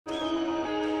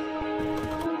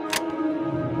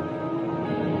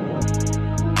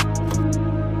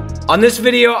On this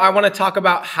video, I want to talk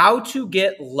about how to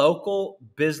get local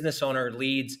business owner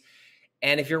leads.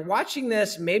 And if you're watching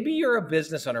this, maybe you're a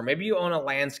business owner, maybe you own a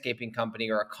landscaping company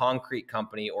or a concrete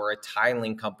company or a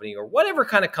tiling company or whatever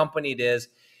kind of company it is.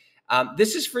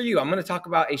 This is for you. I'm going to talk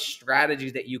about a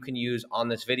strategy that you can use on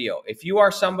this video. If you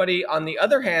are somebody, on the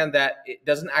other hand, that it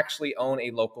doesn't actually own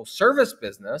a local service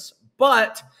business,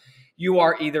 but you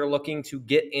are either looking to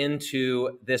get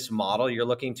into this model, you're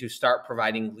looking to start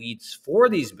providing leads for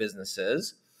these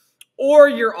businesses, or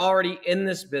you're already in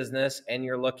this business and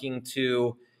you're looking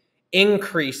to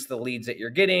increase the leads that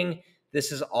you're getting,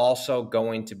 this is also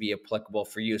going to be applicable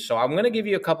for you. So I'm going to give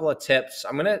you a couple of tips.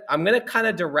 I'm going to kind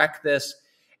of direct this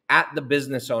at the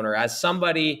business owner as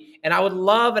somebody, and I would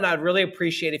love and I'd really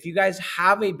appreciate if you guys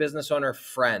have a business owner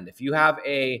friend, if you have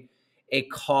a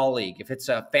colleague, if it's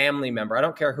a family member, I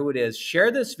don't care who it is,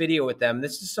 share this video with them.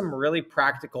 This is some really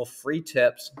practical free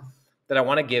tips that I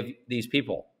want to give these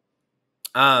people.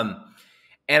 And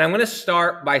I'm going to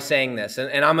start by saying this,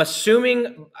 and I'm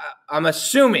assuming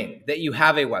that you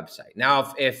have a website.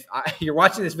 Now, if you're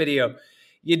watching this video,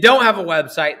 you don't have a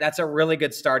website, that's a really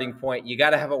good starting point. You got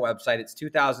to have a website. It's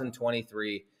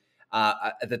 2023.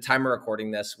 At the time of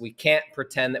recording this, we can't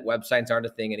pretend that websites aren't a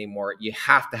thing anymore. You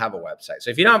have to have a website. So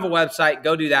if you don't have a website,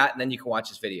 go do that, and then you can watch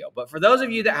this video. But for those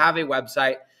of you that have a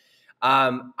website,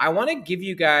 I want to give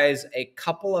you guys a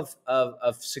couple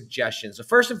of suggestions. So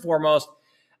first and foremost,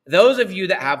 those of you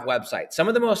that have websites, some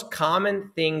of the most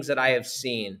common things that I have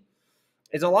seen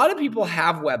is a lot of people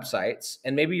have websites,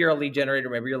 and maybe you're a lead generator,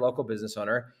 maybe you're a local business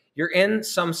owner, you're in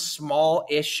some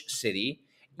small-ish city,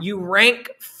 you rank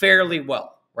fairly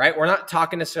well. Right? We're not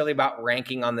talking necessarily about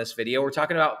ranking on this video. We're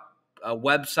talking about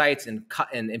websites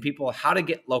and people, how to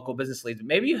get local business leads.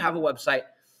 Maybe you have a website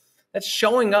that's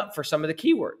showing up for some of the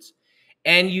keywords,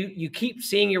 and you keep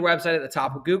seeing your website at the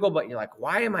top of Google, but you're like,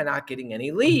 why am I not getting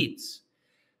any leads?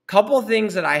 Couple of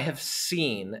things that I have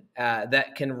seen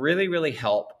that can really, really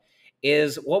help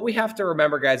is what we have to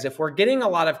remember, guys. If we're getting a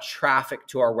lot of traffic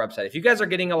to our website, if you guys are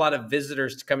getting a lot of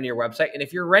visitors to come to your website, and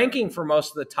if you're ranking for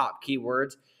most of the top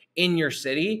keywords in your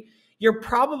city, you're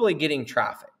probably getting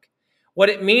traffic. What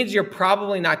it means, you're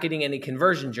probably not getting any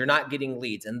conversions. You're not getting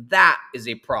leads, and that is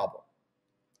a problem.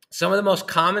 Some of the most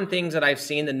common things that I've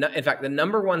seen, in fact, the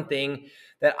number one thing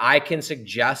that I can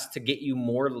suggest to get you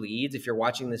more leads if you're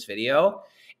watching this video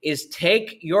is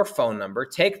take your phone number,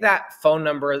 take that phone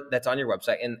number that's on your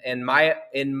website. And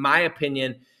in my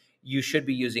opinion, you should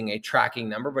be using a tracking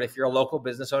number, but if you're a local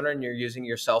business owner and you're using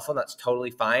your cell phone, that's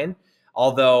totally fine.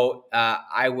 Although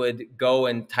I would go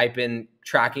and type in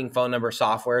tracking phone number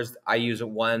softwares. I use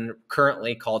one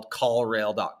currently called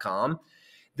callrail.com.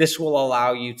 This will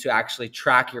allow you to actually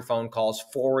track your phone calls,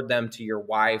 forward them to your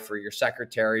wife or your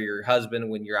secretary or your husband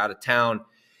when you're out of town,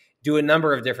 do a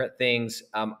number of different things.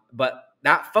 But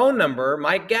that phone number,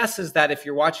 my guess is that if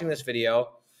you're watching this video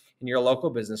and you're a local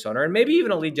business owner and maybe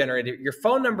even a lead generator, your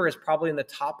phone number is probably in the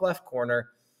top left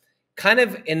corner, kind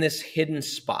of in this hidden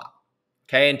spot.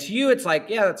 Okay. And to you, it's like,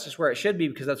 yeah, that's just where it should be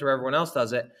because that's where everyone else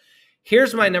does it.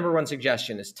 Here's my number one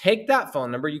suggestion is take that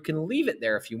phone number. You can leave it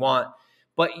there if you want,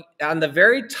 but on the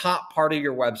very top part of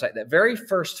your website, that very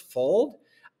first fold,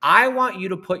 I want you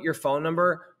to put your phone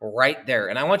number right there.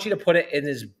 And I want you to put it in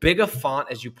as big a font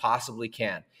as you possibly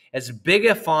can, as big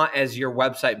a font as your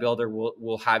website builder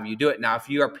will have you do it. Now, if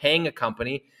you are paying a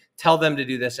company, tell them to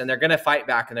do this and they're going to fight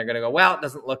back and they're going to go, well, it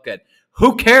doesn't look good.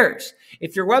 Who cares?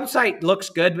 If your website looks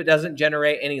good but doesn't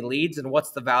generate any leads, then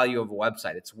what's the value of a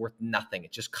website? It's worth nothing.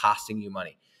 It's just costing you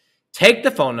money. Take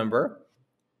the phone number,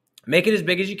 make it as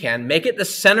big as you can, make it the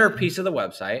centerpiece of the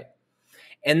website.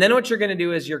 And then what you're going to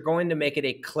do is you're going to make it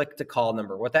a click to call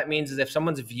number. What that means is if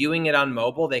someone's viewing it on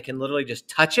mobile, they can literally just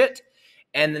touch it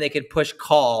and then they can push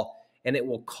call and it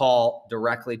will call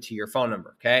directly to your phone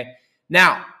number. Okay.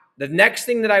 Now, the next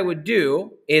thing that I would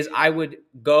do is I would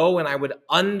go and I would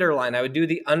underline. I would do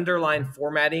the underline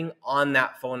formatting on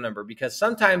that phone number because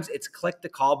sometimes it's click to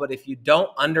call, but if you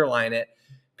don't underline it,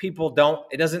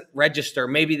 it doesn't register.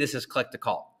 Maybe this is click to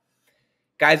call.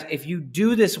 Guys, if you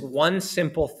do this one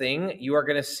simple thing, you are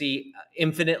going to see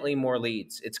infinitely more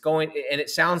leads. And it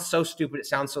sounds so stupid. It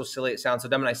sounds so silly. It sounds so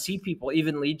dumb. And I see people,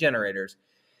 even lead generators,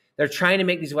 they're trying to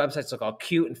make these websites look all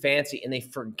cute and fancy, and they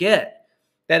forget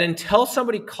that until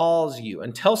somebody calls you,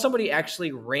 until somebody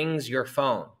actually rings your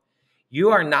phone, you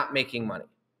are not making money.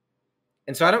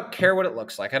 And so I don't care what it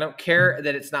looks like. I don't care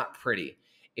that it's not pretty.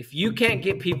 If you can't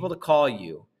get people to call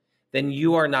you, then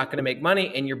you are not going to make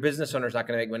money and your business owner is not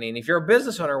going to make money. And if you're a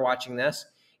business owner watching this,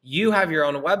 you have your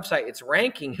own website. It's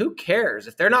ranking. Who cares?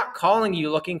 If they're not calling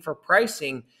you looking for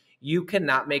pricing, you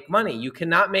cannot make money. You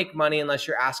cannot make money unless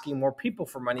you're asking more people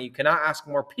for money. You cannot ask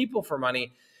more people for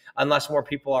money unless more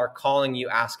people are calling you,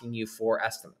 asking you for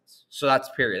estimates. So that's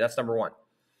period. That's number one.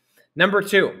 Number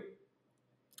two,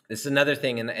 this is another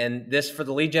thing, and this for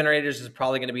the lead generators is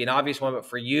probably going to be an obvious one, but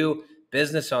for you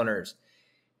business owners,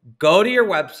 go to your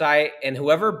website, and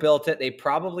whoever built it, they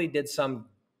probably did some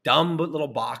dumb little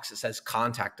box that says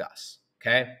contact us,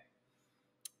 okay?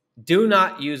 Do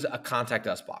not use a contact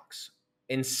us box.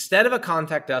 Instead of a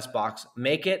contact us box,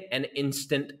 make it an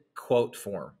instant quote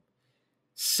form.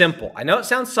 Simple. I know it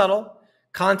sounds subtle,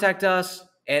 contact us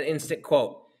and instant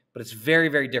quote, but it's very,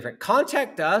 very different.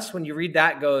 Contact us, when you read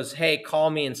that, goes, hey, call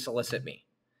me and solicit me.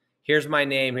 Here's my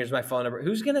name. Here's my phone number. No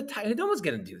one's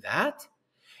going to do that.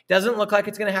 Doesn't look like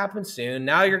it's going to happen soon.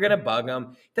 Now you're going to bug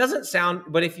them. Doesn't sound,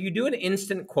 but if you do an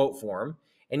instant quote form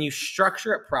and you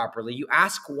structure it properly, you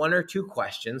ask one or two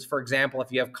questions. For example, if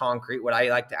you have concrete, what I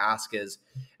like to ask is,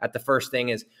 at the first thing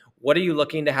is, what are you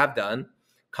looking to have done?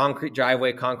 Concrete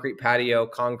driveway, concrete patio,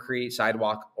 concrete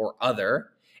sidewalk, or other.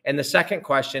 And the second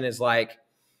question is like,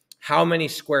 how many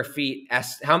square feet,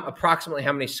 approximately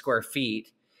how many square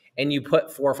feet? And you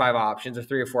put 4 or 5 options, or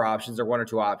 3 or 4 options, or 1 or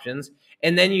 2 options.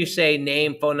 And then you say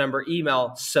name, phone number,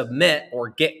 email, submit, or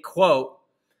get quote.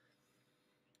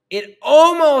 It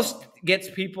almost gets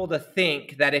people to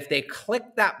think that if they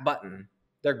click that button,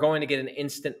 they're going to get an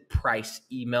instant price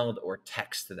emailed or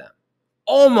text to them.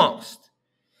 Almost.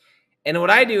 And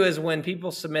what I do is when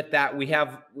people submit that, we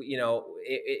have,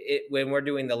 when we're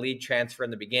doing the lead transfer in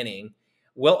the beginning,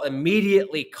 we'll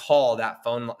immediately call that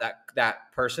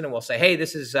that person, and we'll say, hey,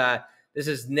 this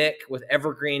is Nick with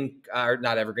Evergreen, or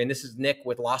not Evergreen. This is Nick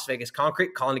with Las Vegas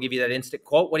Concrete, calling to give you that instant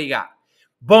quote. What do you got?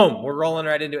 Boom, we're rolling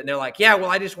right into it. And they're like, yeah, well,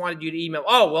 I just wanted you to email.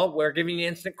 Oh, well, we're giving you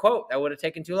an instant quote. That would have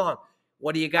taken too long.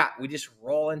 What do you got? We just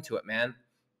roll into it, man.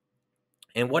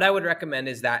 And what I would recommend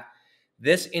is that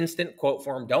this instant quote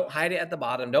form, don't hide it at the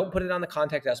bottom. Don't put it on the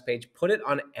contact us page. Put it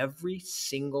on every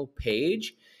single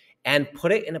page and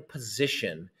put it in a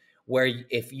position where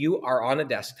if you are on a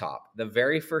desktop, the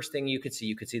very first thing you could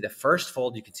see the first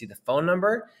fold, you can see the phone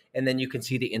number, and then you can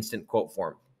see the instant quote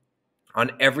form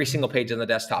on every single page on the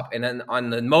desktop. And then on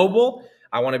the mobile,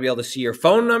 I want to be able to see your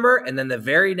phone number. And then the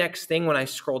very next thing, when I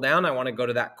scroll down, I want to go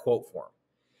to that quote form.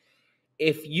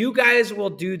 If you guys will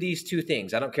do these two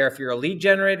things, I don't care if you're a lead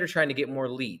generator trying to get more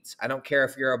leads. I don't care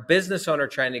if you're a business owner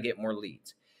trying to get more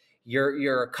leads.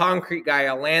 You're a concrete guy,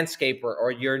 a landscaper,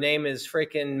 or your name is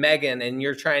freaking Megan and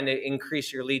you're trying to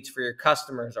increase your leads for your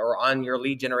customers or on your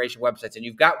lead generation websites. And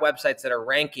you've got websites that are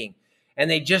ranking and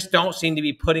they just don't seem to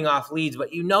be putting off leads,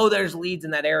 but you know there's leads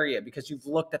in that area because you've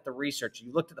looked at the research,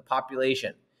 you looked at the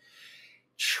population.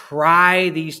 Try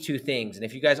these two things. And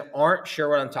if you guys aren't sure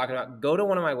what I'm talking about, go to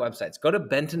one of my websites. Go to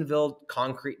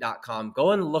bentonvilleconcrete.com.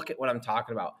 Go and look at what I'm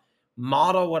talking about.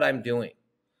 Model what I'm doing.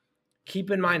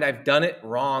 Keep in mind, I've done it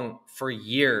wrong for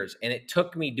years, and it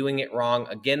took me doing it wrong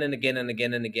again and again and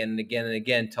again and again and again and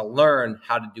again to learn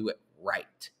how to do it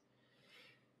right.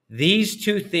 These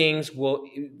two things will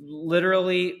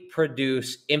literally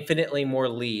produce infinitely more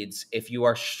leads if you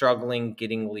are struggling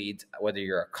getting leads, whether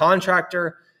you're a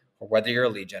contractor or whether you're a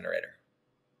lead generator.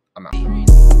 I'm out.